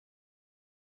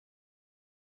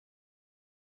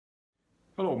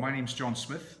Hello, my name's John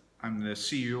Smith. I'm the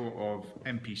CEO of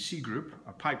MPC Group,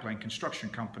 a pipeline construction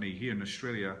company here in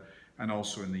Australia and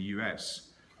also in the US.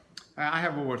 I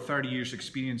have over 30 years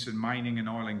experience in mining and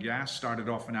oil and gas, started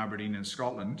off in Aberdeen in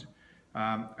Scotland.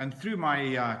 And through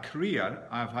my career,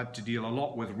 I've had to deal a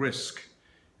lot with risk.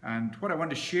 And what I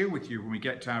want to share with you when we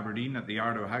get to Aberdeen at the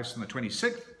Ardoe House on the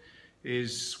 26th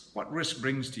is what risk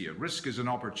brings to you. Risk is an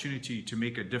opportunity to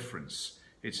make a difference.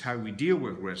 It's how we deal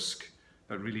with risk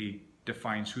that really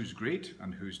defines who's great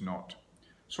and who's not.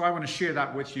 So I want to share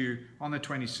that with you on the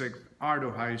 26th,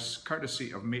 Ardoe House,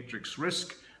 courtesy of Matrix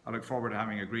Risk. I look forward to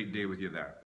having a great day with you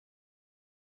there.